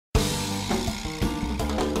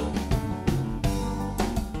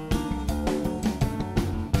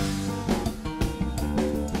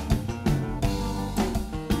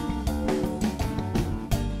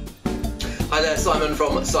Hi there, Simon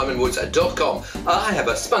from simonwoods.com. I have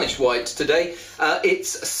a Spanish white today.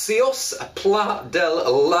 It's Siós Pla Del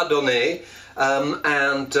Lladoner,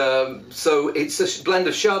 so it's a blend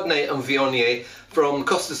of Chardonnay and Viognier from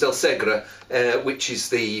Costas del Segre, which is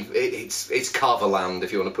it's Carverland,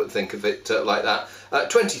 if you want to think of it like that.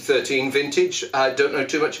 2013 vintage. I don't know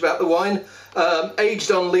too much about the wine.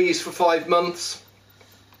 Aged on lees for 5 months.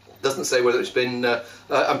 Doesn't say whether it's been,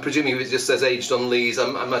 I'm presuming if it just says aged on lees, I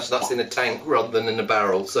imagine that's in a tank rather than in a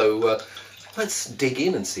barrel. So let's dig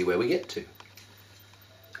in and see where we get to.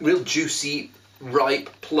 Real juicy,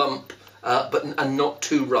 ripe, plump, and not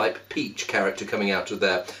too ripe peach character coming out of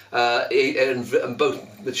there. And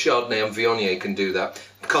both the Chardonnay and Viognier can do that.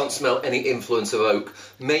 Can't smell any influence of oak.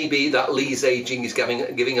 Maybe that lees aging is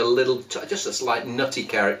giving a little, just a slight nutty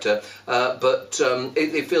character, but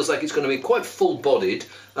it feels like it's going to be quite full-bodied,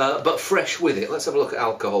 but fresh with it. Let's have a look at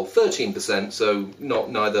alcohol. 13%, so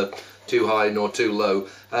neither too high nor too low.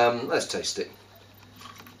 Let's taste it.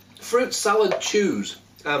 Fruit salad chews.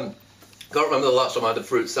 Can't remember the last time I had a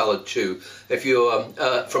fruit salad chew. If you're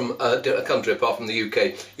from a country apart from the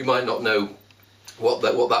UK, you might not know what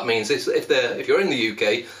that means. If you're in the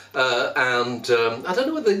UK, I don't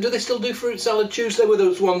know whether do they still do fruit salad chews. They were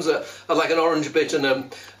those ones that are like an orange bit and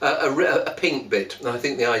a pink bit. And I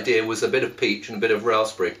think the idea was a bit of peach and a bit of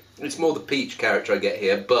raspberry. It's more the peach character I get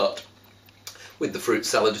here, but with the fruit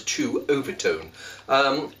salad chew overtone.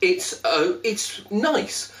 It's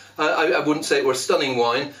nice. I wouldn't say it were a stunning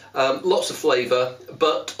wine, lots of flavour,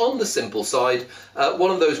 but on the simple side,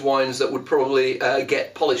 one of those wines that would probably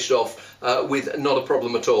get polished off with not a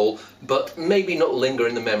problem at all, but maybe not linger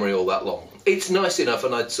in the memory all that long. It's nice enough,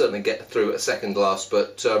 and I'd certainly get through a second glass,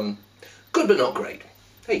 but good but not great.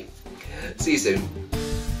 Hey, see you soon.